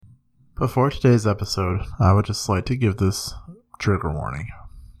Before today's episode, I would just like to give this trigger warning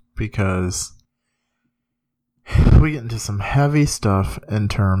because we get into some heavy stuff in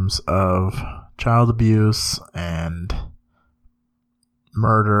terms of child abuse and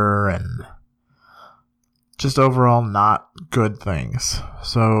murder and just overall not good things.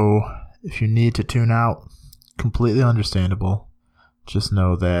 So if you need to tune out, completely understandable. Just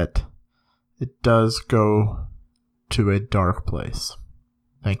know that it does go to a dark place.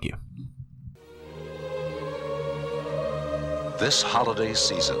 Thank you. This holiday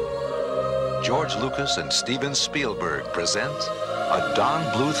season, George Lucas and Steven Spielberg present a Don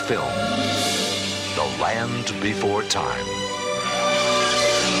Bluth film, The Land Before Time.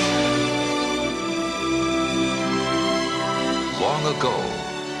 Long ago,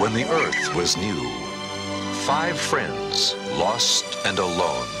 when the Earth was new, 5 friends, lost and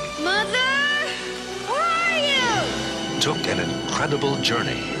alone, Mother, where are you? Took an incredible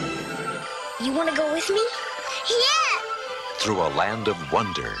journey. You want to go with me? Yeah! Through a land of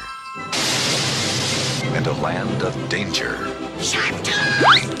wonder and a land of danger.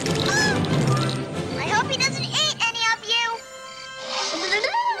 I hope he doesn't eat any of you.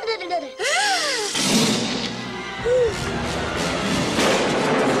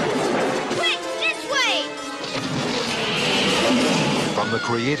 Quick, this way! From the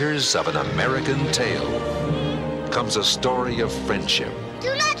creators of An American Tale comes a story of friendship.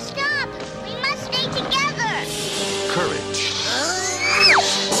 Do not stop! We must stay together! Courage.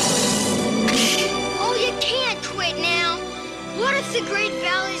 Oh, you can't quit now. What if the Great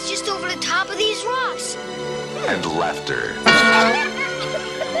Valley is just over the top of these rocks? And laughter.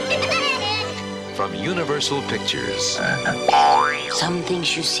 From Universal Pictures. Some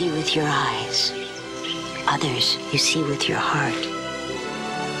things you see with your eyes. Others you see with your heart.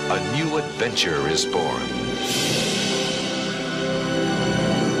 A new adventure is born.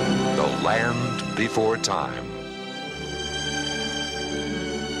 The Land Before Time.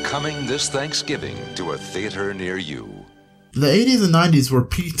 Coming this Thanksgiving to a theater near you. The 80s and 90s were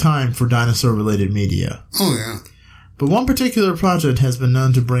peak time for dinosaur-related media. Oh, yeah. But one particular project has been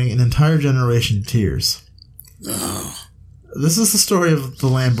known to bring an entire generation to tears. Oh. This is the story of The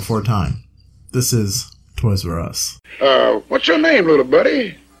Land Before Time. This is Toys R Us. What's your name, little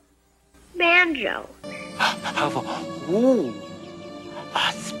buddy? Banjo. Ooh,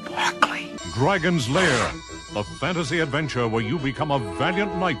 sparkly. Dragon's Lair, the fantasy adventure where you become a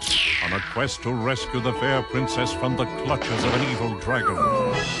valiant knight on a quest to rescue the fair princess from the clutches of an evil dragon.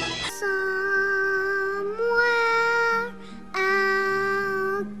 Somewhere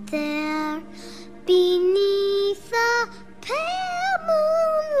out there, beneath the pale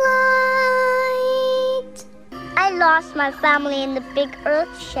moonlight, I lost my family in the big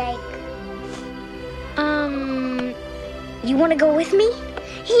earth shake. You want to go with me?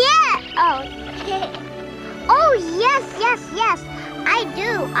 Yeah! Oh, yes.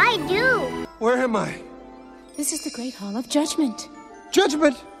 I do. Where am I? This is the Great Hall of Judgment.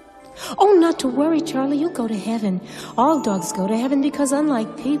 Judgment? Oh, not to worry, Charlie. You'll go to heaven. All dogs go to heaven because,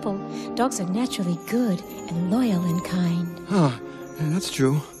 unlike people, dogs are naturally good and loyal and kind. Huh, yeah, that's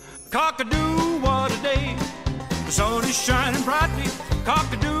true. Cock-a-doo, what a day. The sun is shining brightly.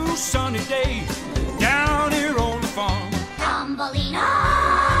 Cock-a-doo, sunny day. Down here on the farm. Thumbelina!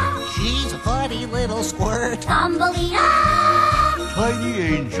 She's a funny little squirt. Thumbelina! Tiny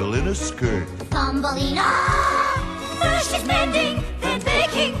angel in a skirt. Thumbelina! First she's mending, then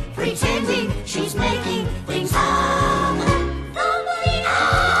baking, pretending she's making things hum. Thumbelina!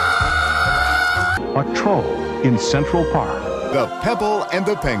 A troll in Central Park. The Pebble and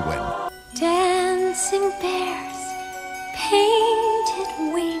the Penguin. Dancing bears, painted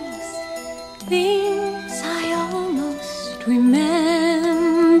wings, things I almost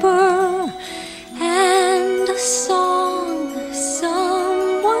remember, and a song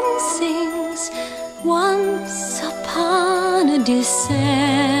someone sings once upon a December.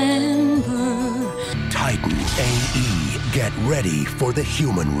 Titan AE, get ready for the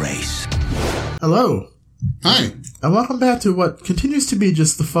human race. Hello. Hi. And welcome back to what continues to be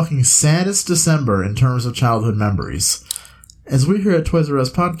just the fucking saddest December in terms of childhood memories, as we here at Toys R Us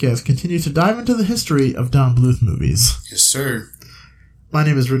Podcast continue to dive into the history of Don Bluth movies. Yes, sir. My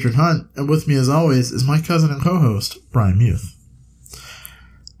name is Richard Hunt, and with me as always is my cousin and co-host, Brian Muth.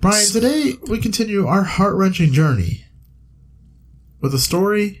 Brian, today we continue our heart-wrenching journey with a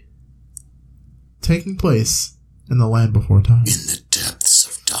story taking place in the land before time. In the depths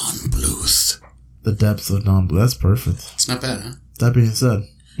of Don Bluth. The depths of Don Bluth. That's perfect. It's not bad, huh? That being said,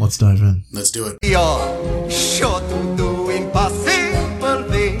 let's dive in. Let's do it. We are sure to do impossible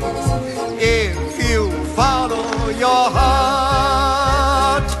things if you follow your heart.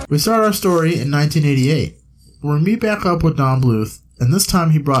 We start our story in 1988, where we meet back up with Don Bluth, and this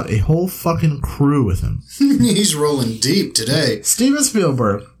time he brought a whole fucking crew with him. He's rolling deep today. Steven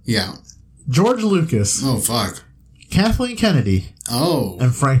Spielberg. Yeah. George Lucas. Oh, fuck. Kathleen Kennedy. Oh.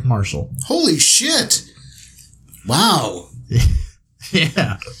 And Frank Marshall. Holy shit. Wow.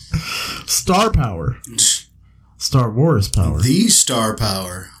 Yeah. Star power. Star Wars power. The star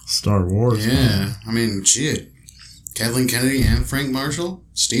power. Star Wars power. I mean, shit. Kathleen Kennedy and Frank Marshall?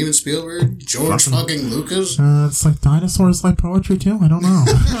 Steven Spielberg? George fucking Lucas? It's like dinosaurs like poetry too? I don't know.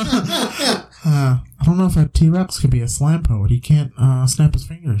 I don't know if a T-Rex could be a slam poet. He can't snap his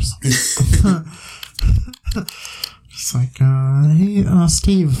fingers. It's like, hey,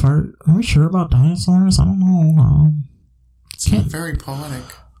 Steve, are we sure about dinosaurs? I don't know. It's not very poetic.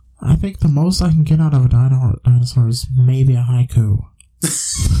 I think the most I can get out of a dinosaur is maybe a haiku.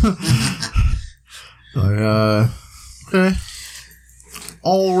 Okay.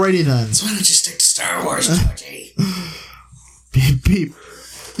 Alrighty then. So why don't you stick to Star Wars, Georgie? Beep, beep.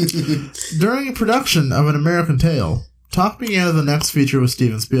 During production of An American Tail, talk began of the next feature with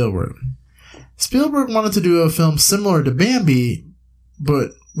Steven Spielberg. Spielberg wanted to do a film similar to Bambi,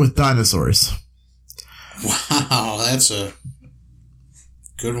 but with dinosaurs. Wow, that's a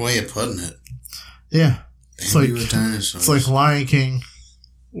good way of putting it. Yeah. Bambi with dinosaurs. It's like Lion King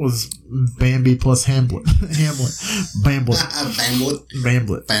was Bambi plus Hamlet. Bamlet.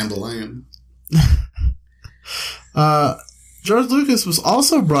 Bambalam. George Lucas was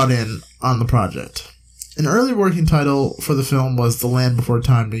also brought in on the project. An early working title for the film was The Land Before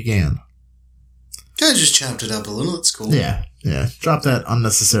Time Began. I just chopped it up a little. It's cool. Yeah. Drop that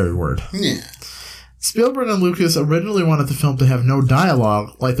unnecessary word. Yeah. Spielberg and Lucas originally wanted the film to have no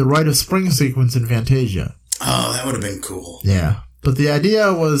dialogue, like the Rite of Spring sequence in Fantasia. Oh, that would have been cool. Yeah. But the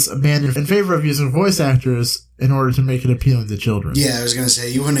idea was abandoned in favor of using voice actors in order to make it appealing to children. Yeah, I was going to say,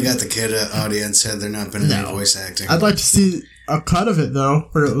 you wouldn't have got the kid audience had there not been any voice acting. I'd like to see a cut of it, though,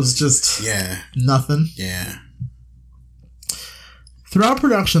 where it was just nothing. Yeah. Throughout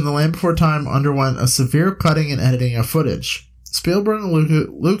production, The Land Before Time underwent a severe cutting and editing of footage. Spielberg and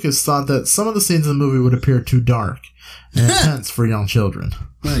Lucas thought that some of the scenes in the movie would appear too dark and intense for young children.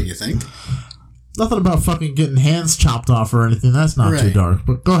 Well, you think? Nothing about fucking getting hands chopped off or anything. That's not too dark.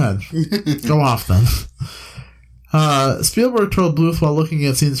 But go ahead. Go off then. Spielberg told Bluth while looking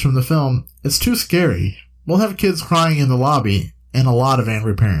at scenes from the film, "It's too scary. We'll have kids crying in the lobby and a lot of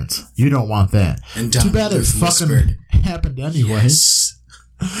angry parents. You don't want that." And too bad it fucking happened anyway. Yes.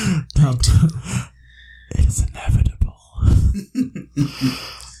 It is inevitable.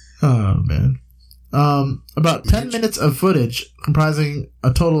 Oh, man. About 10 minutes of footage, comprising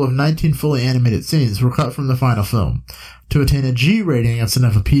a total of 19 fully animated scenes, were cut from the final film to attain a G rating instead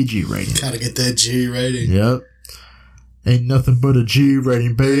of a PG rating. Gotta get that G rating. Yep. Ain't nothing but a G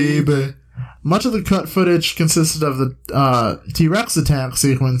rating, baby. Much of the cut footage consisted of the T-Rex attack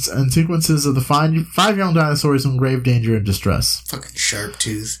sequence and sequences of the five young dinosaurs in grave danger and distress. Fucking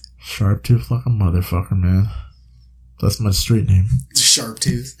Sharptooth. Sharptooth like a motherfucker, man. That's my street name.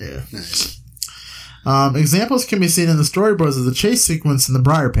 Sharptooth? Yeah. Nice. Examples can be seen in the storyboards of the chase sequence in the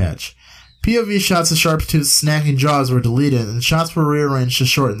Briar Patch. POV shots of Sharptooth's snagging jaws were deleted, and shots were rearranged to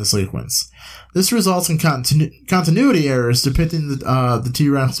shorten the sequence. This results in continuity errors depicting the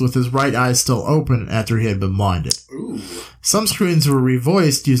T-Rex with his right eye still open after he had been blinded. Ooh. Some screens were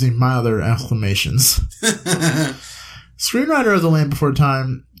revoiced using milder exclamations. Screenwriter of The Land Before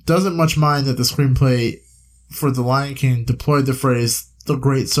Time doesn't much mind that the screenplay for The Lion King deployed the phrase, "the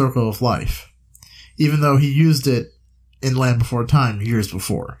great circle of life," even though he used it in Land Before Time years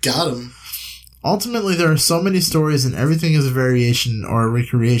before. Got him. Ultimately, there are so many stories and everything is a variation or a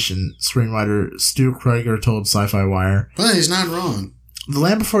recreation, screenwriter Stu Krager told Sci-Fi Wire. Well, he's not wrong. The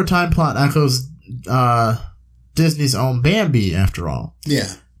Land Before Time plot echoes Disney's own Bambi, after all.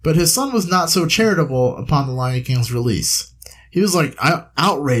 Yeah. But his son was not so charitable upon The Lion King's release. He was like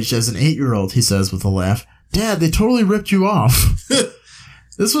outraged as an 8-year-old, he says with a laugh. "Dad, they totally ripped you off."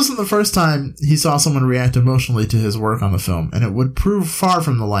 This wasn't the first time he saw someone react emotionally to his work on the film, and it would prove far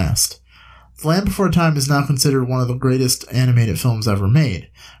from the last. The Land Before Time is now considered one of the greatest animated films ever made,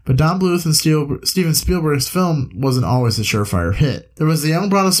 but Don Bluth and Steven Spielberg's film wasn't always a surefire hit. There was the young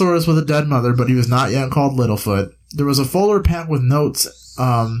brontosaurus with a dead mother, but he was not yet called Littlefoot. There was a folder packed with notes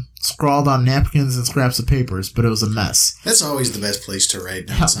scrawled on napkins and scraps of papers, but it was a mess. That's always the best place to write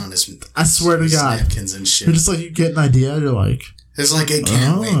notes on his I swear to God. napkins and shit. You're just like, you get an idea, you're like... It's like, it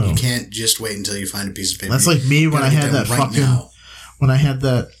can't wait. You can't just wait until you find a piece of paper. That's like me when I had that when I had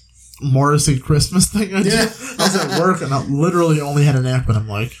that Morrissey Christmas thing I did. I was at work and I literally only had a napkin. I'm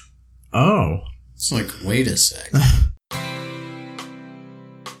like, oh. It's like, wait a sec.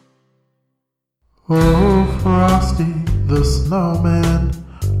 Oh, Frosty the Snowman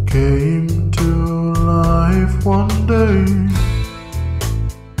came to life one day.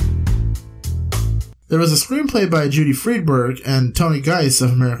 There was a screenplay by Judy Friedberg and Tony Geist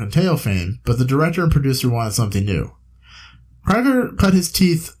of American Tail fame, but the director and producer wanted something new. Krager cut his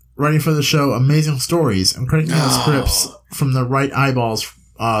teeth writing for the show Amazing Stories and cranking out scripts from the right eyeballs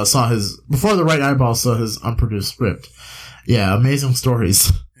before the right eyeballs saw his unproduced script. Yeah, Amazing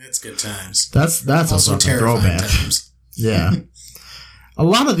Stories. It's good times. That's also a fucking throwback. Times. Yeah. A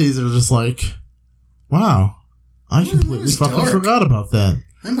lot of these are just like, wow, I completely fucking forgot about that.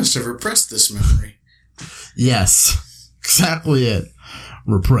 I must have repressed this memory. Yes, exactly it.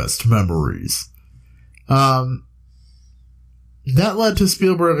 Repressed memories. That led to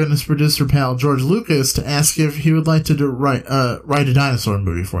Spielberg and his producer pal George Lucas to ask if he would like to write a dinosaur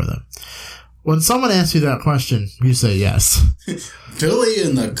movie for them. When someone asks you that question, you say yes. Billy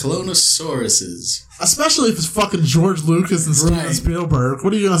and the Clonosauruses. Especially if it's fucking George Lucas and Steven Spielberg.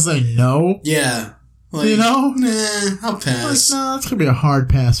 What are you going to say, no? Yeah. Like, you know? Nah, I'll pass. Like, nah, that's going to be a hard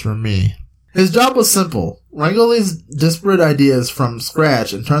pass from me. His job was simple. Wrangle these disparate ideas from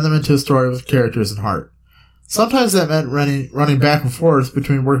scratch and turn them into a story with characters and heart. Sometimes that meant running back and forth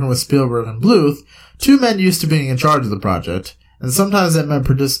between working with Spielberg and Bluth, two men used to being in charge of the project, and sometimes that meant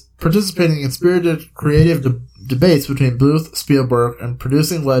participating in spirited, creative debates between Bluth, Spielberg, and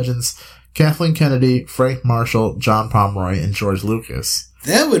producing legends Kathleen Kennedy, Frank Marshall, John Pomeroy, and George Lucas.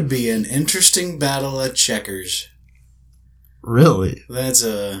 That would be an interesting battle at checkers. Really? That's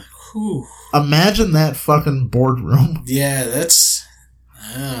a... Whew. Imagine that fucking boardroom. Yeah, that's...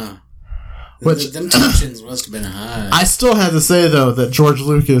 Which, them tensions must have been high. I still have to say, though, that George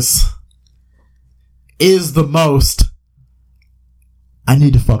Lucas is the most... I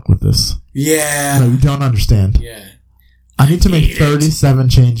need to fuck with this. Yeah. No, you don't understand. Yeah. I need to make 37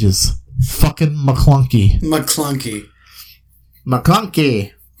 changes. Fucking McClunky. McClunky.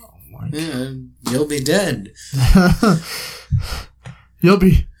 McClunky. Oh my God. You'll be dead. You'll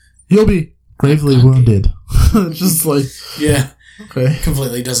be gravely wounded. Just like... Yeah. Okay.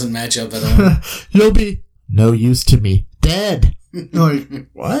 Completely doesn't match up at all. You'll be no use to me. Dead. You're like,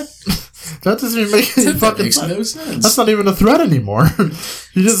 what? That doesn't even make any fucking makes no sense. That's not even a threat anymore.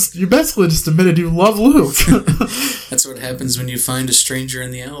 You basically just admitted you love Luke. That's what happens when you find a stranger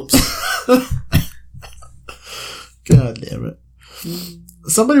in the Alps. God damn it.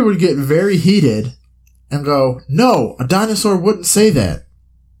 Somebody would get very heated and go, no, a dinosaur wouldn't say that.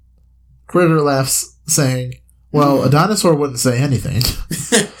 Critter laughs, saying, well, a dinosaur wouldn't say anything.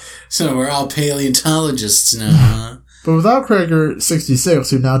 So we're all paleontologists now, huh? But without Krager66,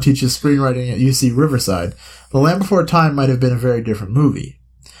 who now teaches screenwriting at UC Riverside, The Land Before Time might have been a very different movie.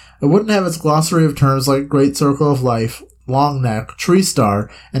 It wouldn't have its glossary of terms like Great Circle of Life, Long Neck, Tree Star,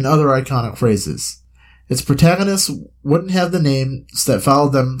 and other iconic phrases. Its protagonists wouldn't have the names that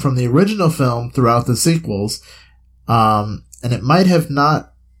followed them from the original film throughout the sequels, and it might have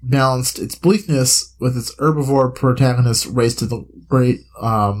not balanced its bleakness with its herbivore protagonist raised to the great,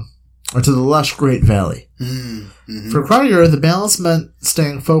 or to the lush Great Valley. Mm-hmm. For Krager, the balance meant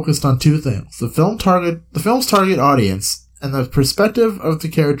staying focused on two things: the film's target audience and the perspective of the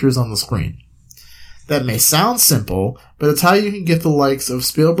characters on the screen. That may sound simple, but it's how you can get the likes of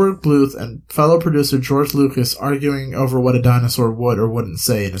Spielberg, Bluth, and fellow producer George Lucas arguing over what a dinosaur would or wouldn't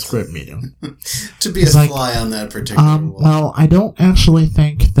say in a script meeting. To be a fly on that particular wall. Well, I don't actually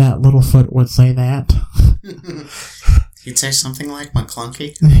think that Littlefoot would say that. He'd say something like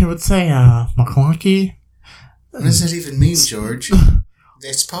McClunky? He would say, McClunky? What does that even mean, George?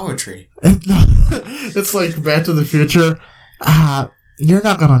 It's poetry. It's like Back to the Future. You're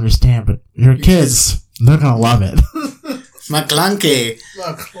not gonna understand, but your kids, they're gonna love it. McClunky.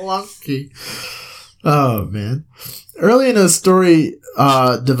 McClunky. Oh, man. Early in a story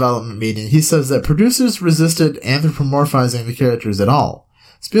development meeting, he says that producers resisted anthropomorphizing the characters at all.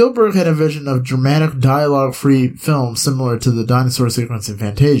 Spielberg had a vision of dramatic, dialogue-free films similar to the dinosaur sequence in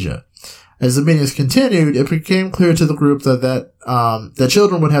Fantasia. As the meetings continued, it became clear to the group that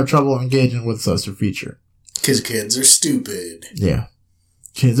children would have trouble engaging with such a feature. Because kids are stupid. Yeah.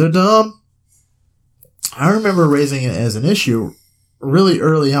 Kids are dumb. I remember raising it as an issue really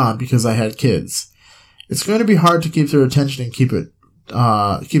early on because I had kids. It's going to be hard to keep their attention and keep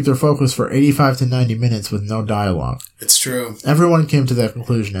their focus for 85 to 90 minutes with no dialogue. It's true. Everyone came to that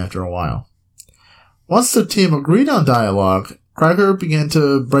conclusion after a while. Once the team agreed on dialogue, Krager began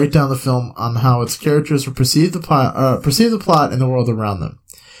to break down the film on how its characters would perceive the plot and the world around them.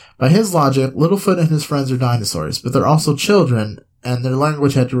 By his logic, Littlefoot and his friends are dinosaurs, but they're also children, and their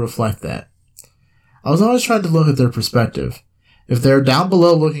language had to reflect that. I was always trying to look at their perspective. If they're down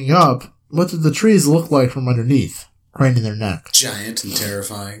below looking up, what did the trees look like from underneath, craning their neck? Giant and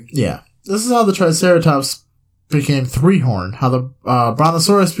terrifying. Yeah. This is how the Triceratops became three-horned, how the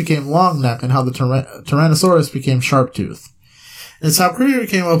Brontosaurus became long-necked, and how the Tyrannosaurus became sharp-toothed. It's how Krieger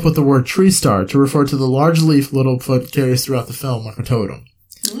came up with the word tree star to refer to the large leaf Littlefoot carries throughout the film like a totem.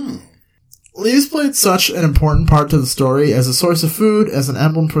 Leaves played such an important part to the story as a source of food, as an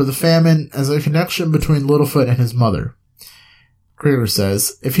emblem for the famine, as a connection between Littlefoot and his mother. Krieger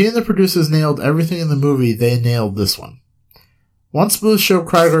says, if he and the producers nailed everything in the movie, they nailed this one. Once Bluth showed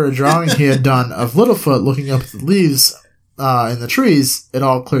Krieger a drawing he had done of Littlefoot looking up at the leaves in the trees, it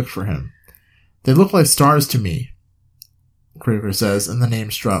all clicked for him. They look like stars to me, Krieger says, and the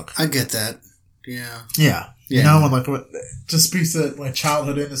name struck. I get that. Yeah. Yeah. You know, when it just speaks to like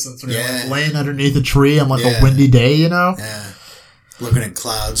childhood innocence when you're like laying underneath a tree on like a windy day, you know? Yeah. Looking at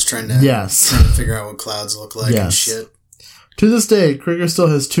clouds, trying to figure out what clouds look like and shit. To this day, Krieger still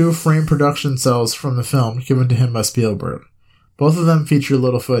has 2 framed production cells from the film given to him by Spielberg. Both of them feature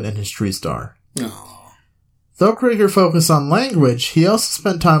Littlefoot and his tree star. Oh. Though Krieger focused on language, he also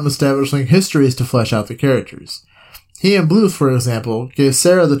spent time establishing histories to flesh out the characters. He and Bluth, for example, gave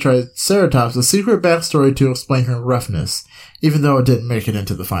Sarah the Triceratops a secret backstory to explain her roughness, even though it didn't make it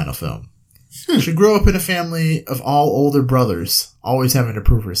into the final film. She grew up in a family of all older brothers, always having to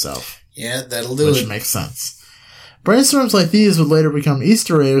prove herself. Yeah, that'll do it. Which makes sense. Brainstorms like these would later become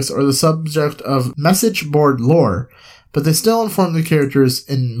Easter eggs or the subject of message board lore, but they still inform the characters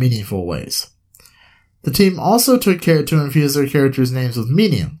in meaningful ways. The team also took care to infuse their characters' names with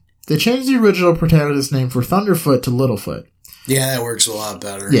meaning. They changed the original protagonist's name for Thunderfoot to Littlefoot. Yeah, that works a lot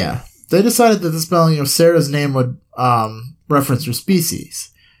better. Yeah. They decided that the spelling of Sarah's name would reference her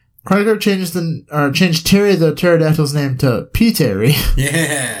species. Krieger changed Terry the pterodactyl's name to P-Terry.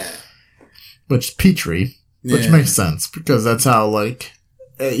 Yeah. Which Petrie. Which makes sense, because that's how, like...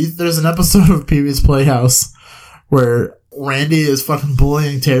 there's an episode of Pee-wee's Playhouse where Randy is fucking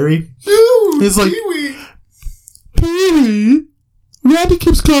bullying Terry. He's like, Pee-wee, Randy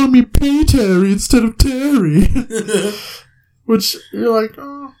keeps calling me P-Terry instead of Terry. Which, you're like,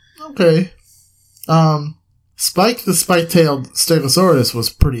 oh, okay. Spike the spike-tailed Stegosaurus was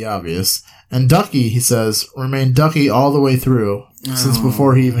pretty obvious. And Ducky, he says, remained Ducky all the way through, since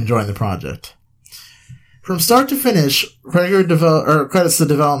before he even joined the project. From start to finish, Krieger credits the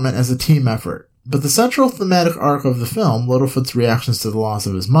development as a team effort. But the central thematic arc of the film, Littlefoot's reactions to the loss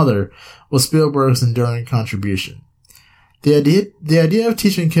of his mother, was Spielberg's enduring contribution. The idea of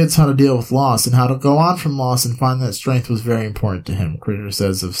teaching kids how to deal with loss and how to go on from loss and find that strength was very important to him, Krieger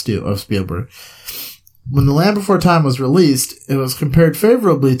says of Spielberg. When The Land Before Time was released, it was compared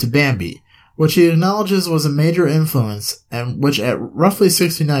favorably to Bambi, which he acknowledges was a major influence, and which at roughly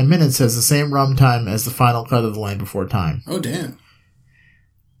 69 minutes has the same runtime as the final cut of The Land Before Time. Oh, damn.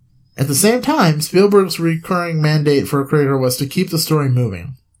 At the same time, Spielberg's recurring mandate for Krieger was to keep the story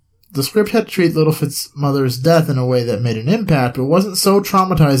moving. The script had to treat Littlefoot's mother's death in a way that made an impact, but wasn't so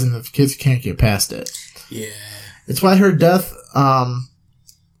traumatizing that the kids can't get past it. Yeah. It's why her death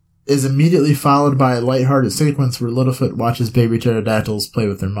is immediately followed by a lighthearted sequence where Littlefoot watches baby pterodactyls play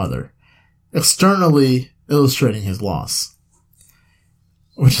with their mother, externally illustrating his loss.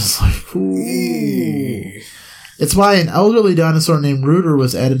 Which is like, ooh. It's why an elderly dinosaur named Rooter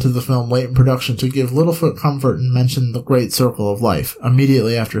was added to the film late in production to give Littlefoot comfort and mention the great circle of life,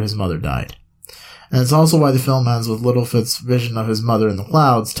 immediately after his mother died. And it's also why the film ends with Littlefoot's vision of his mother in the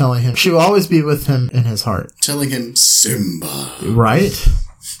clouds, telling him she will always be with him in his heart. Telling him Simba. Right?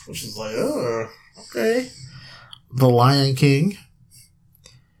 Which is like, oh, okay. The Lion King.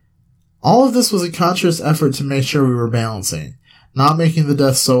 All of this was a conscious effort to make sure we were balancing. Not making the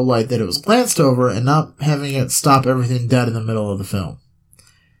death so light that it was glanced over, and not having it stop everything dead in the middle of the film.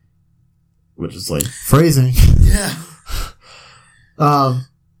 Which is like phrasing. Yeah.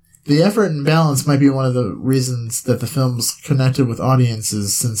 The effort and balance might be one of the reasons that the film's connected with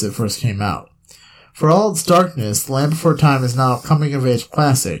audiences since it first came out. For all its darkness, The Land Before Time is now a coming-of-age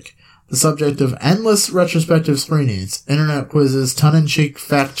classic, the subject of endless retrospective screenings, internet quizzes, tongue-in-cheek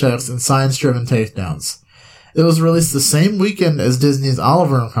fact-checks, and science-driven takedowns. It was released the same weekend as Disney's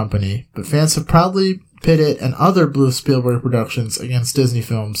Oliver and Company, but fans have proudly pit it and other Bluth Spielberg productions against Disney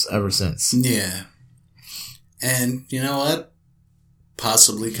films ever since. Yeah. And you know what?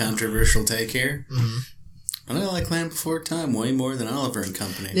 Possibly controversial take here. Mm-hmm. But I like Land Before Time way more than Oliver and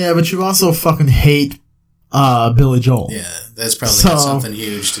Company. Yeah, but you also fucking hate Billy Joel. Yeah, that's probably got something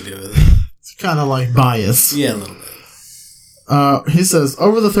huge to do with it. It's kind of like bias. Yeah, a little bit. He says,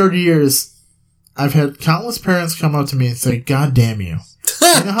 over the 30 years, I've had countless parents come up to me and say, God damn you.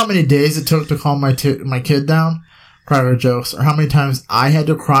 You know how many days it took to calm my kid down? Kreger jokes, or how many times I had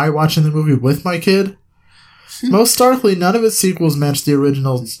to cry watching the movie with my kid. Most starkly, none of its sequels match the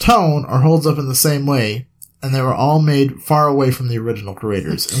original's tone or holds up in the same way, and they were all made far away from the original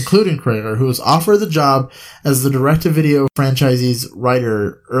creators, including Kreger, who was offered the job as the direct-to-video franchisee's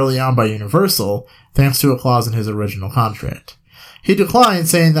writer early on by Universal, thanks to a clause in his original contract. He declined,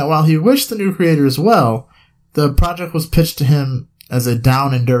 saying that while he wished the new creators well, the project was pitched to him as a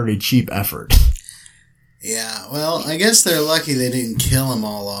down-and-dirty, cheap effort. Yeah, well, I guess they're lucky they didn't kill them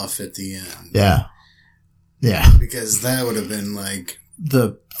all off at the end. Yeah. Yeah. Because that would have been like...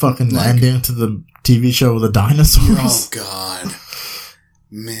 the fucking ending to the TV show with the dinosaurs. Oh, God.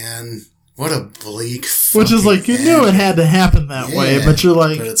 Man, what a bleak Which is like, you knew it had to happen that way, but you're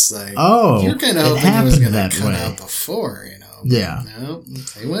like, but it's like, oh, you're kind of hoping it was going to come out before, you know. Yeah. No,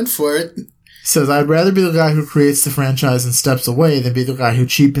 they went for it. Says, I'd rather be the guy who creates the franchise and steps away than be the guy who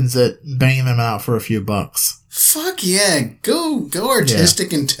cheapens it, banging them out for a few bucks. Fuck yeah. Go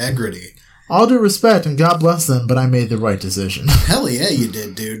artistic integrity. All due respect, and God bless them, but I made the right decision. Hell yeah, you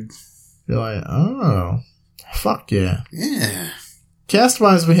did, dude. You're like, oh, fuck yeah. Yeah.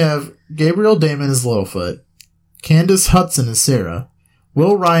 Cast-wise, we have Gabriel Damon as Littlefoot, Candace Hudson as Sarah,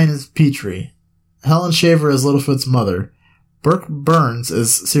 Will Ryan as Petrie, Helen Shaver as Littlefoot's mother, Burke Burns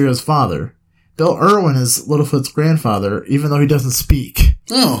as Sarah's father, Bill Irwin as Littlefoot's grandfather, even though he doesn't speak.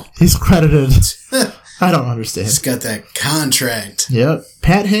 Oh. He's credited. I don't understand. He's got that contract. Yep.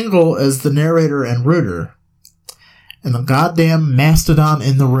 Pat Hingle as the narrator and Rooter. And the goddamn mastodon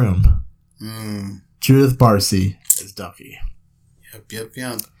in the room. Judith Barcy as Ducky.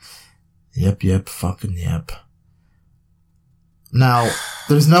 Yep, fucking yep. Now,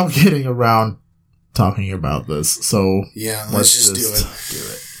 there's no getting around talking about this, so yeah, let's just do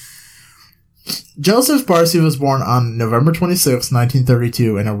it. Joseph Barcy was born on November 26,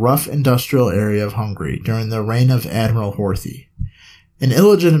 1932, in a rough industrial area of Hungary during the reign of Admiral Horthy. An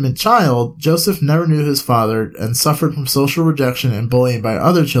illegitimate child, Joseph never knew his father and suffered from social rejection and bullying by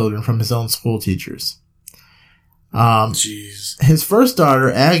other children from his own school teachers. His first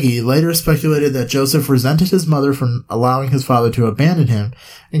daughter, Aggie, later speculated that Joseph resented his mother for allowing his father to abandon him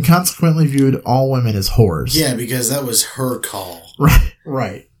and consequently viewed all women as whores. Yeah, because that was her call.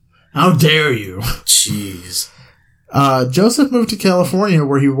 Right. How dare you? Jeez. Joseph moved to California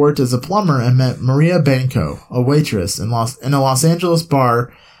where he worked as a plumber and met Maria Banco, a waitress in a Los Angeles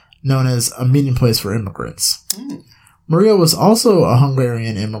bar known as a meeting place for immigrants. Maria was also a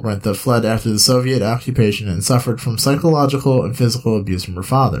Hungarian immigrant that fled after the Soviet occupation and suffered from psychological and physical abuse from her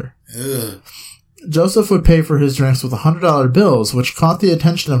father. Ugh. Joseph would pay for his drinks with $100 bills, which caught the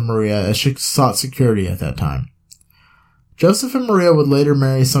attention of Maria as she sought security at that time. Joseph and Maria would later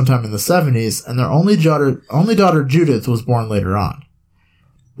marry sometime in the 70s, and their only daughter Judith was born later on.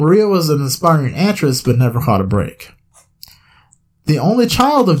 Maria was an aspiring actress, but never caught a break. The only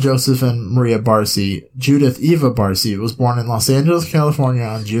child of Joseph and Maria Barcy, Judith Eva Barcy, was born in Los Angeles, California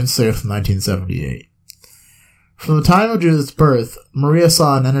on June 6, 1978. From the time of Judith's birth, Maria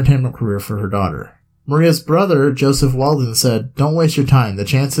saw an entertainment career for her daughter. Maria's brother, Joseph Weldon, said, "Don't waste your time. The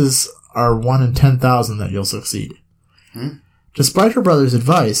chances are 1 in 10,000 that you'll succeed." Despite her brother's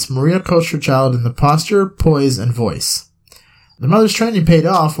advice, Maria coached her child in the posture, poise, and voice. The mother's training paid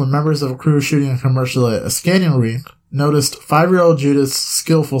off when members of a crew shooting a commercial at a skating rink noticed 5-year-old Judith's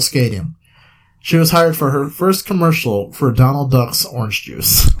skillful skating. She was hired for her first commercial for Donald Duck's orange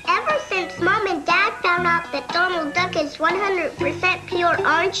juice. Ever since Mom and Dad found out that Donald Duck is 100% pure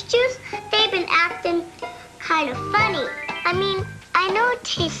orange juice, they've been acting kind of funny. I mean, I know it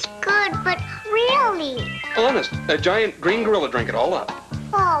tastes good, but really. Honest, a giant green gorilla drank it all up.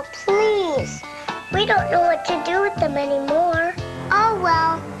 Oh, please. We don't know what to do with them anymore. Oh,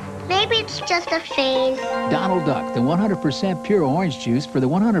 well, maybe it's just a phase. Donald Duck, the 100% pure orange juice for the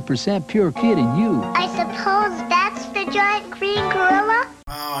 100% pure kid in you. I suppose that's the giant green gorilla?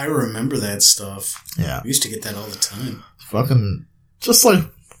 Oh, I remember that stuff. Yeah. We used to get that all the time. Fucking, just like,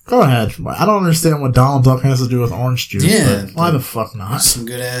 go ahead. I don't understand what Donald Duck has to do with orange juice. Yeah. But why the fuck not? Some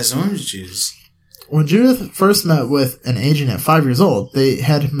good-ass orange juice. When Judith first met with an agent at 5 years old, they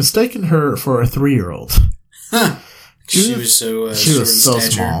had mistaken her for a 3-year-old. Huh. She was so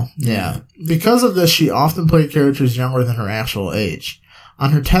small. Yeah. Because of this, she often played characters younger than her actual age.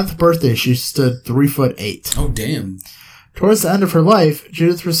 On her 10th birthday, she stood 3'8". Oh, damn. Towards the end of her life,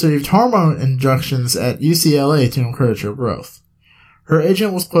 Judith received hormone injections at UCLA to encourage her growth. Her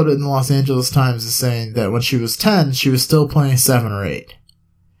agent was quoted in the Los Angeles Times as saying that when she was 10, she was still playing 7 or 8.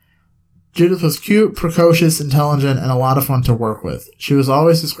 Judith was cute, precocious, intelligent, and a lot of fun to work with. She was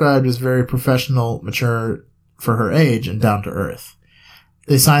always described as very professional, mature for her age, and down to earth.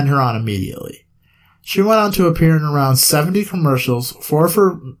 They signed her on immediately. She went on to appear in around 70 commercials,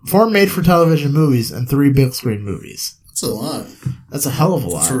 4 made-for-television movies, and 3 big-screen movies. That's a lot. That's a hell of a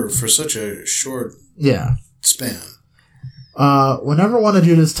lot. For such a short span. Whenever one of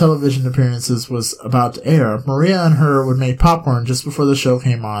Judith's television appearances was about to air, Maria and her would make popcorn just before the show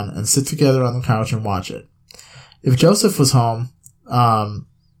came on and sit together on the couch and watch it. If Joseph was home,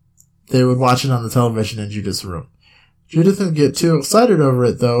 they would watch it on the television in Judith's room. Judith didn't get too excited over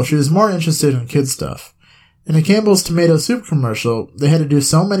it, though. She was more interested in kid stuff. In a Campbell's tomato soup commercial, they had to do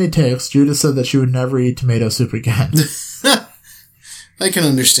so many takes, Judith said that she would never eat tomato soup again. I can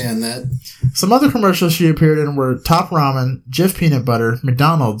understand that. Some other commercials she appeared in were Top Ramen, Jif Peanut Butter,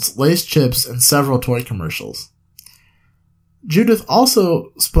 McDonald's, Lay's Chips, and several toy commercials. Judith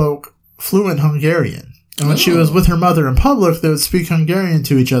also spoke fluent Hungarian, and when she was with her mother in public, they would speak Hungarian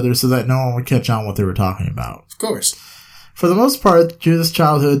to each other so that no one would catch on what they were talking about. Of course. For the most part, Judith's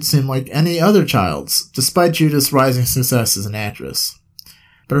childhood seemed like any other child's, despite Judith's rising success as an actress.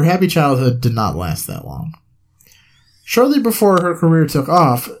 But her happy childhood did not last that long. Shortly before her career took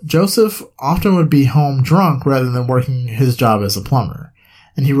off, Joseph often would be home drunk rather than working his job as a plumber,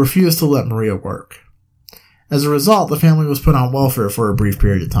 and he refused to let Maria work. As a result, the family was put on welfare for a brief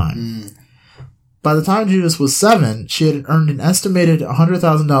period of time. By the time Judith was 7, she had earned an estimated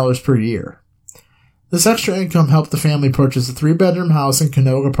 $100,000 per year. This extra income helped the family purchase a 3-bedroom house in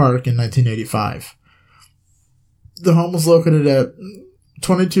Canoga Park in 1985. The home was located at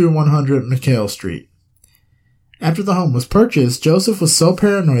 22100 McHale Street. After the home was purchased, Joseph was so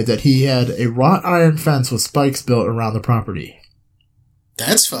paranoid that he had a wrought iron fence with spikes built around the property.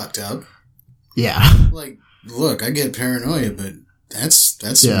 That's fucked up. Yeah. Like, look, I get paranoia, but that's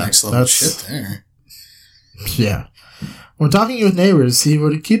some next level shit there. Yeah. When talking with neighbors, he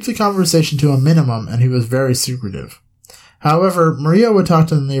would keep the conversation to a minimum, and he was very secretive. However, Maria would talk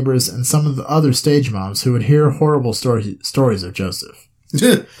to the neighbors and some of the other stage moms who would hear horrible stories of Joseph.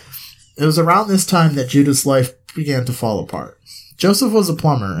 It was around this time that Judith's life began to fall apart. Joseph was a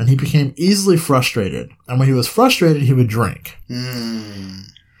plumber, and he became easily frustrated, and when he was frustrated, he would drink.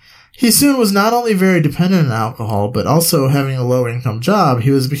 He soon was not only very dependent on alcohol, but also having a low-income job,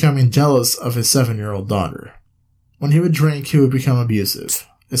 he was becoming jealous of his 7-year-old daughter. When he would drink, he would become abusive.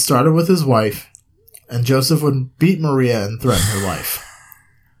 It started with his wife, and Joseph would beat Maria and threaten her life.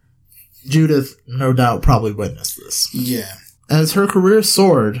 Judith, no doubt, probably witnessed this. Yeah. As her career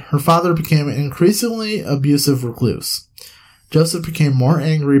soared, her father became an increasingly abusive recluse. Joseph became more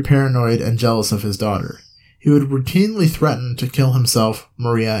angry, paranoid, and jealous of his daughter. He would routinely threaten to kill himself,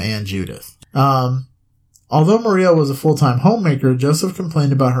 Maria, and Judith. Although Maria was a full-time homemaker, Joseph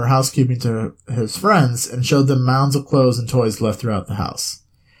complained about her housekeeping to his friends and showed them mounds of clothes and toys left throughout the house.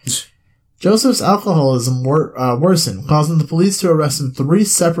 Joseph's alcoholism worsened, causing the police to arrest him 3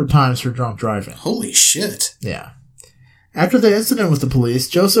 separate times for drunk driving. Holy shit. Yeah. After the incident with the police,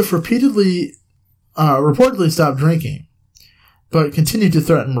 Joseph reportedly stopped drinking, but continued to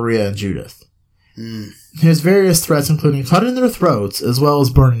threaten Maria and Judith. His various threats including cutting their throats as well as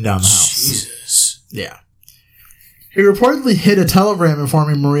burning down the house. Jesus. Yeah. He reportedly hid a telegram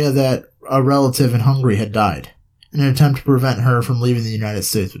informing Maria that a relative in Hungary had died, in an attempt to prevent her from leaving the United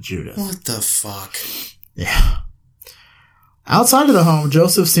States with Judith. What the fuck? Yeah. Outside of the home,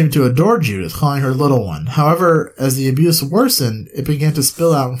 Joseph seemed to adore Judith, calling her little one. However, as the abuse worsened, it began to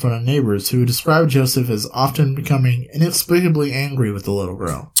spill out in front of neighbors who described Joseph as often becoming inexplicably angry with the little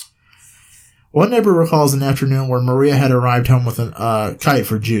girl. One neighbor recalls an afternoon where Maria had arrived home with a kite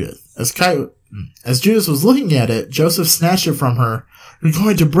for Judith. As Judith was looking at it, Joseph snatched it from her. "You're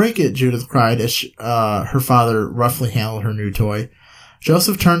going to break it," Judith cried as her father roughly handled her new toy.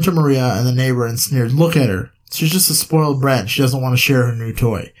 Joseph turned to Maria and the neighbor and sneered, "Look at her. She's just a spoiled brat and she doesn't want to share her new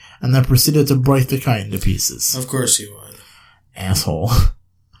toy," and then proceeded to break the kite into pieces. Of course he would. Asshole.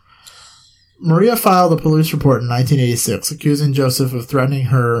 Maria filed a police report in 1986 accusing Joseph of threatening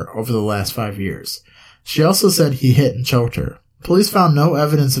her over the last 5 years. She also said he hit and choked her. Police found no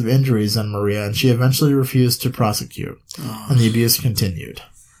evidence of injuries on Maria, and she eventually refused to prosecute, and the abuse continued.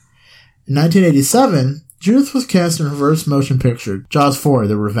 In 1987, Judith was cast in her first motion picture, Jaws 4: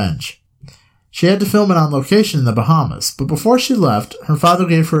 The Revenge. She had to film it on location in the Bahamas, but before she left, her father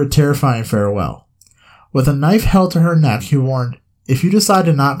gave her a terrifying farewell. With a knife held to her neck, he warned, "If you decide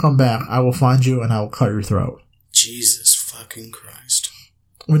to not come back, I will find you and I will cut your throat." Jesus fucking Christ.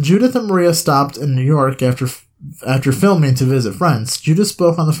 When Judith and Maria stopped in New York after filming to visit friends, Judith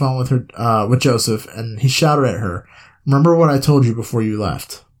spoke on the phone with Joseph, and he shouted at her, "Remember what I told you before you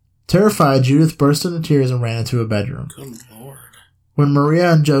left." Terrified, Judith burst into tears and ran into a bedroom. Good Lord. When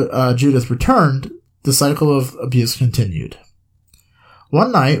Maria and Judith returned, the cycle of abuse continued.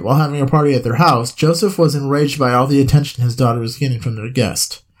 One night, while having a party at their house, Joseph was enraged by all the attention his daughter was getting from their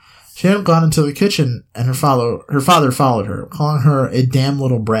guest. She had gone into the kitchen, and her father followed her, calling her a damn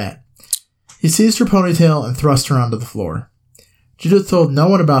little brat. He seized her ponytail and thrust her onto the floor. Judith told no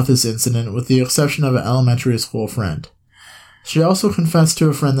one about this incident, with the exception of an elementary school friend. She also confessed to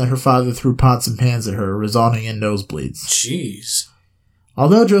a friend that her father threw pots and pans at her, resulting in nosebleeds. Jeez.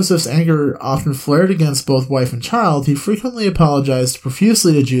 Although Joseph's anger often flared against both wife and child, he frequently apologized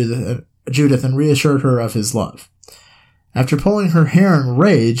profusely to Judith and reassured her of his love. After pulling her hair in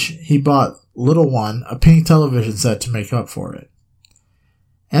rage, he bought little one a pink television set to make up for it.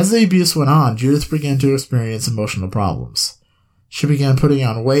 As the abuse went on, Judith began to experience emotional problems. She began putting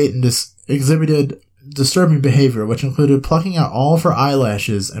on weight and exhibited disturbing behavior, which included plucking out all of her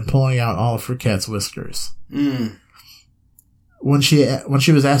eyelashes and pulling out all of her cat's whiskers. When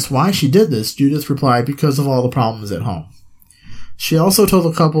she was asked why she did this, Judith replied, because of all the problems at home. She also told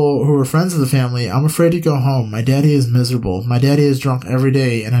a couple who were friends of the family, "I'm afraid to go home. My daddy is miserable. My daddy is drunk every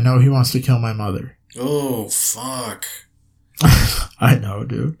day, and I know he wants to kill my mother." Oh, fuck. I know,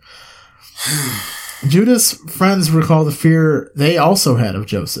 dude. Judith's friends recall the fear they also had of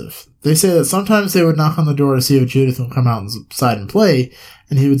Joseph. They say that sometimes they would knock on the door to see if Judith would come outside and play,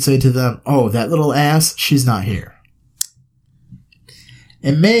 and he would say to them, "Oh, that little ass, she's not here."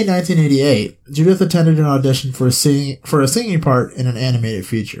 In May 1988, Judith attended an audition for a singing part in an animated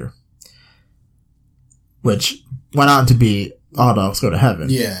feature, which went on to be All Dogs Go to Heaven.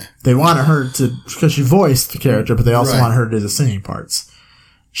 Yeah. They wanted her to, because she voiced the character, but they also wanted her to do the singing parts.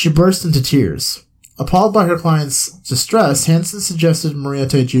 She burst into tears. Appalled by her client's distress, Hansen suggested Maria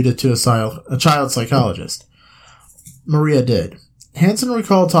take Judith to a child psychologist. Maria did. Hansen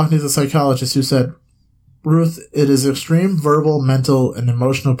recalled talking to the psychologist, who said, "Ruth, it is extreme verbal, mental, and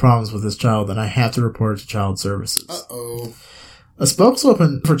emotional problems with this child, and I have to report it to Child Services." Uh-oh. A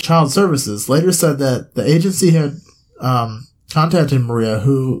spokeswoman for Child Services later said that the agency had contacted Maria,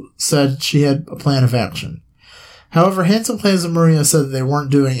 who said she had a plan of action. However, Hansen claims that Maria said that they weren't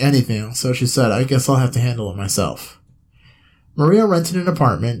doing anything, so she said, "I guess I'll have to handle it myself." Maria rented an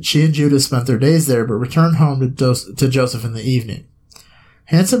apartment. She and Judith spent their days there, but returned home to Joseph in the evening.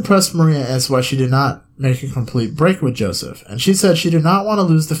 Hansen pressed Maria as to why she did not make a complete break with Joseph, and she said she did not want to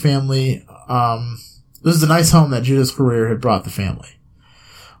lose the family, lose the nice home that Judith's career had brought the family.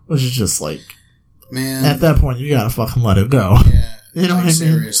 Which is just like, man, at that point, you gotta fucking let it go. Yeah. You know what I mean?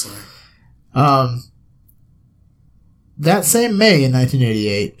 Seriously. That same May in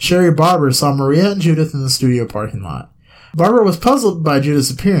 1988, Sherry Barber saw Maria and Judith in the studio parking lot. Barber was puzzled by Judith's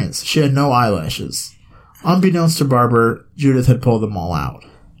appearance. She had no eyelashes. Unbeknownst to Barber, Judith had pulled them all out.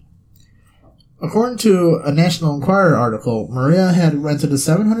 According to a National Enquirer article, Maria had rented a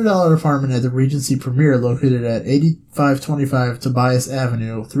 $700 apartment at the Regency Premier located at 8525 Tobias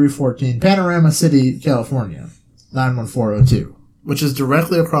Avenue, 314, Panorama City, California, 91402, which is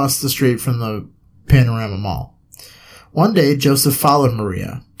directly across the street from the Panorama Mall. One day, Joseph followed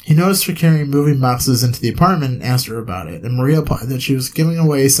Maria. He noticed her carrying moving boxes into the apartment and asked her about it, and Maria replied that she was giving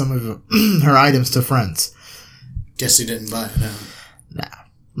away some of her items to friends. Guess he didn't buy it, no. Nah.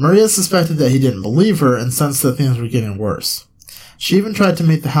 Maria suspected that he didn't believe her and sensed that things were getting worse. She even tried to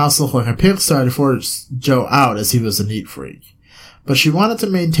make the house look like a pigsty to force Joe out, as he was a neat freak. But she wanted to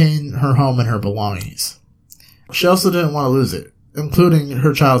maintain her home and her belongings. She also didn't want to lose it. Including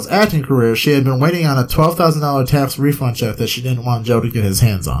her child's acting career, she had been waiting on a $12,000 tax refund check that she didn't want Joe to get his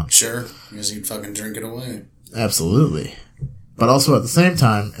hands on. Sure, because he'd fucking drink it away. Absolutely. But also at the same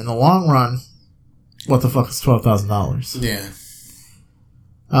time, in the long run, what the fuck is $12,000? Yeah.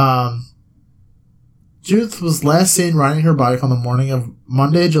 Judith was last seen riding her bike on the morning of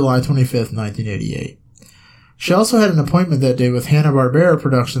Monday, July 25th, 1988. She also had an appointment that day with Hanna-Barbera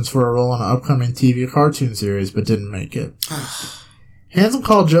Productions for a role in an upcoming TV cartoon series, but didn't make it. Hansen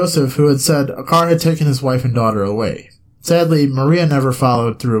called Joseph, who had said a car had taken his wife and daughter away. Sadly, Maria never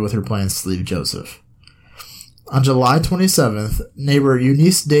followed through with her plans to leave Joseph. On July 27th, neighbor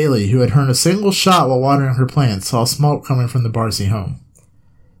Eunice Daly, who had heard a single shot while watering her plants, saw smoke coming from the Barcy home.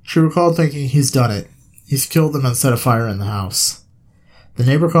 She recalled thinking, "He's done it. He's killed them and set a fire in the house." The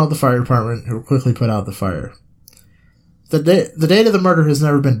neighbor called the fire department, who quickly put out the fire. The date of the murder has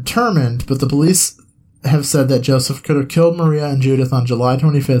never been determined, but the police have said that Joseph could have killed Maria and Judith on July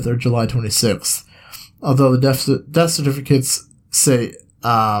 25th or July 26th, although the death certificates state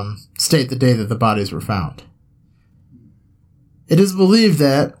the day that the bodies were found. It is believed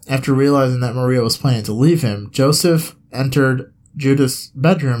that, after realizing that Maria was planning to leave him, Joseph entered Judith's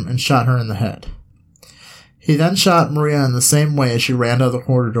bedroom and shot her in the head. He then shot Maria in the same way as she ran down the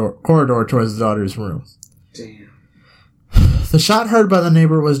corridor towards his daughter's room. Damn. The shot heard by the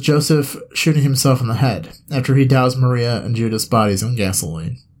neighbor was Joseph shooting himself in the head after he doused Maria and Judith's bodies in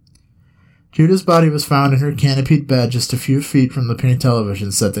gasoline. Judith's body was found in her canopied bed just a few feet from the pink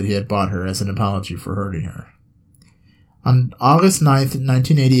television set that he had bought her as an apology for hurting her. On August 9th,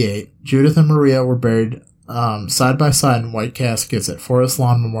 1988, Judith and Maria were buried side by side in white caskets at Forest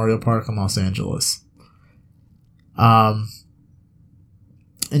Lawn Memorial Park in Los Angeles. In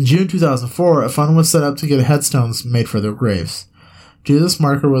June 2004, a fund was set up to get headstones made for their graves. Judith's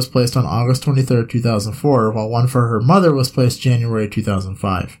marker was placed on August 23, 2004, while one for her mother was placed January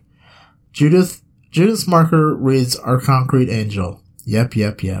 2005. Judith's marker reads, Our Concrete Angel. Yep.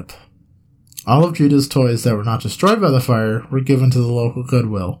 All of Judith's toys that were not destroyed by the fire were given to the local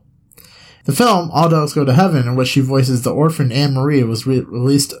Goodwill. The film, All Dogs Go to Heaven, in which she voices the orphan Anne Marie, was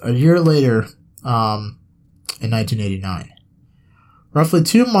released a year later in 1989. Roughly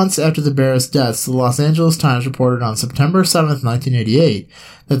 2 months after the Barris deaths, the Los Angeles Times reported on September 7, 1988,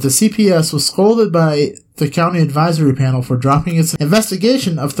 that the CPS was scolded by the County Advisory Panel for dropping its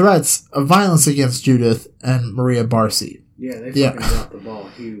investigation of threats of violence against Judith and Maria Barcy. Yeah, they fucking dropped the ball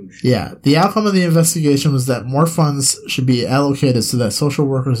huge. Yeah, the outcome of the investigation was that more funds should be allocated so that social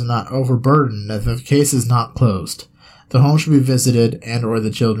workers are not overburdened if the case is not closed. The home should be visited and or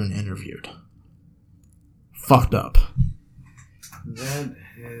the children interviewed. Fucked up. That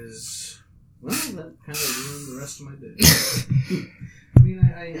is... Well, that kind of ruined the rest of my day. I mean,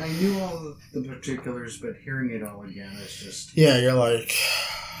 I knew all the particulars, but hearing it all again, it's just... Yeah, you're like...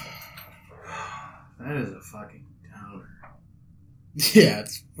 That is a fucking downer. Yeah,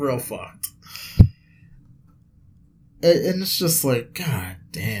 it's real fucked. And it's just like, god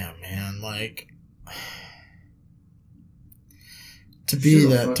damn, man, like... To be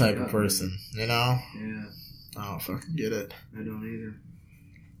that type of person, you know? Yeah. I don't fucking get it. I don't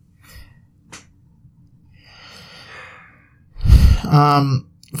either.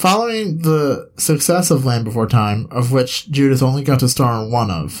 Following the success of Land Before Time, of which Judith only got to star in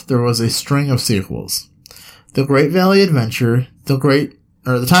one of, there was a string of sequels. The Great Valley Adventure, The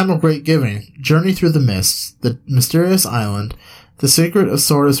Time of Great Giving, Journey Through the Mists, The Mysterious Island, The Secret of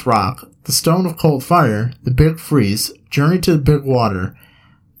Sordus Rock, The Stone of Cold Fire, The Big Freeze, Journey to the Big Water,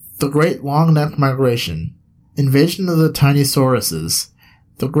 The Great Long Neck Migration, Invasion of the Tiny Sauruses,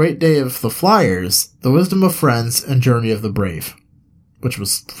 The Great Day of the Flyers, The Wisdom of Friends, and Journey of the Brave, which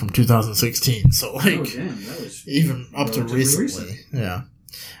was from 2016, so like, oh, damn, that was even up to recently. Yeah.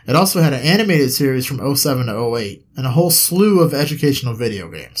 It also had an animated series from 07 to 08, and a whole slew of educational video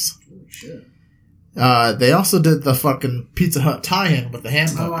games. Holy shit. They also did the fucking Pizza Hut tie-in with the hand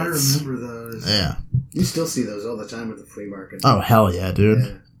puppets. Oh, I remember those. Yeah. You still see those all the time at the flea market. Oh, hell yeah, dude.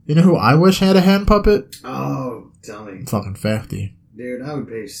 Yeah. You know who I wish had a hand puppet? Oh, tell me. Fucking Facty. Dude, I would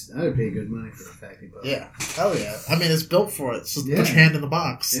pay good money for the Facty puppet. Yeah. Hell yeah. I mean, it's built for it. So put your hand in the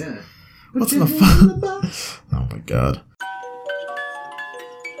box. Yeah. What's in the box? Oh my god.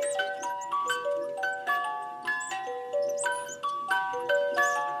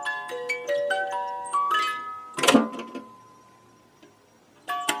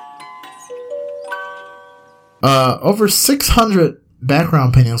 Over 600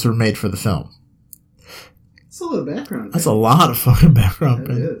 background paintings were made for the film. That's a lot of background. That's a lot of fucking background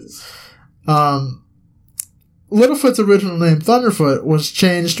paintings. Littlefoot's original name, Thunderfoot, was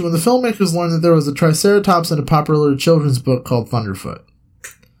changed when the filmmakers learned that there was a Triceratops in a popular children's book called Thunderfoot.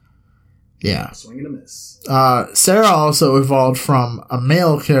 Yeah. Swing and a miss. Sarah also evolved from a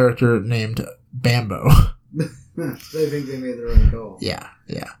male character named Bambo. They think they made the right call. Yeah.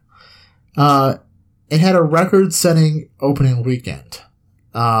 It had a record-setting opening weekend.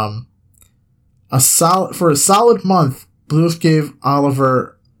 For a solid month, Bluth gave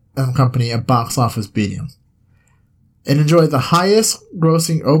Oliver and Company a box office beating. It enjoyed the highest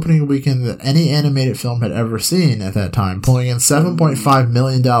grossing opening weekend that any animated film had ever seen at that time, pulling in $7.5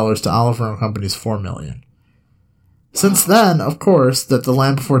 million to Oliver and Company's $4 million. Since then, of course, that The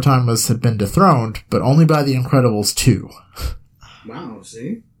Land Before Time had been dethroned, but only by The Incredibles 2. Wow,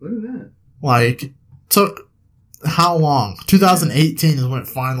 see? Look at that. Like, took how long? 2018 is when it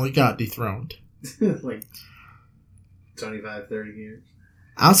finally got dethroned. Like 25, 30 years.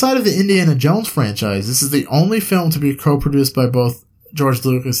 Outside of the Indiana Jones franchise, this is the only film to be co-produced by both George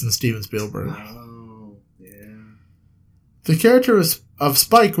Lucas and Steven Spielberg. Oh, yeah. The character of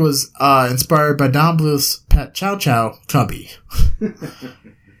Spike was inspired by Don Bluth's pet Chow Chow, Cubby.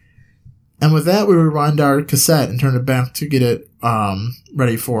 And with that, we rewind our cassette and turn it back to get it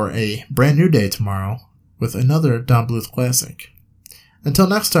ready for a brand new day tomorrow with another Don Bluth classic. Until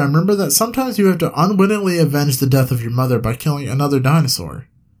next time, remember that sometimes you have to unwittingly avenge the death of your mother by killing another dinosaur.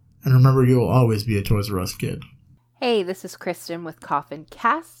 And remember, you will always be a Toys R Us kid. Hey, this is Kristen with Coffin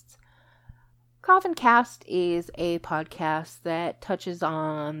Cast. Coffin Cast is a podcast that touches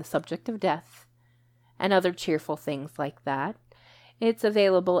on the subject of death and other cheerful things like that. It's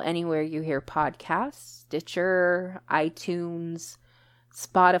available anywhere you hear podcasts, Stitcher, iTunes,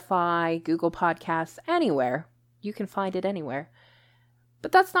 Spotify, Google Podcasts, anywhere. You can find it anywhere.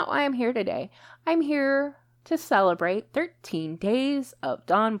 But that's not why I'm here today. I'm here to celebrate 13 days of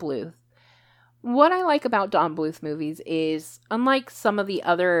Don Bluth. What I like about Don Bluth movies is, unlike some of the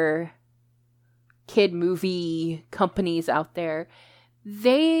other kid movie companies out there,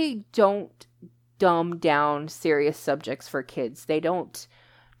 they don't dumb down serious subjects for kids. They don't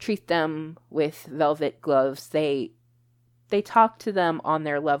treat them with velvet gloves. They talk to them on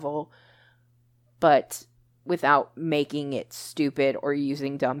their level, but without making it stupid or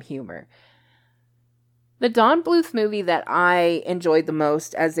using dumb humor. The Don Bluth movie that I enjoyed the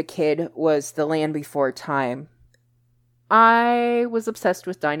most as a kid was The Land Before Time. I was obsessed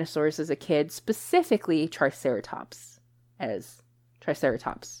with dinosaurs as a kid, specifically Triceratops.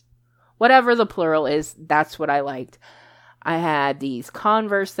 Whatever the plural is, that's what I liked. I had these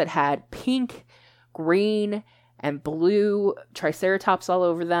Converse that had pink, green, and blue Triceratops all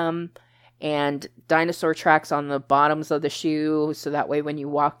over them, and dinosaur tracks on the bottoms of the shoe, so that way when you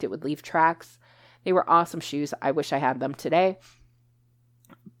walked it would leave tracks. They were awesome shoes. I wish I had them today.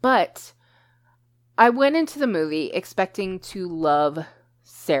 But I went into the movie expecting to love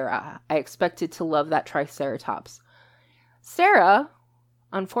Sarah. I expected to love that Triceratops. Sarah,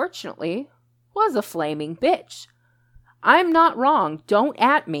 unfortunately, was a flaming bitch. I'm not wrong. Don't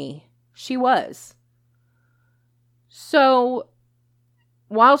at me. She was. So,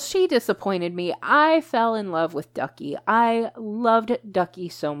 while she disappointed me, I fell in love with Ducky. I loved Ducky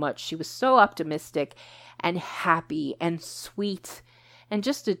so much. She was so optimistic and happy and sweet and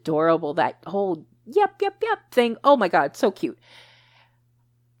just adorable. That whole yep thing. Oh my God, so cute.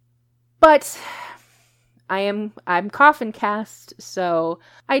 But I'm Coffin Cast, so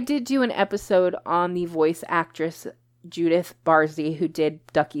I did do an episode on the voice actress Judith Barzy, who did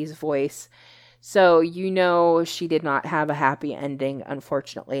Ducky's voice. So you know she did not have a happy ending,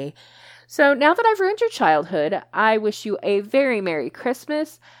 unfortunately. So now that I've ruined your childhood, I wish you a very Merry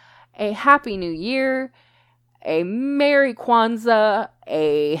Christmas, a Happy New Year, a Merry Kwanzaa,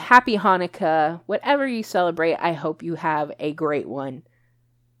 a Happy Hanukkah. Whatever you celebrate, I hope you have a great one.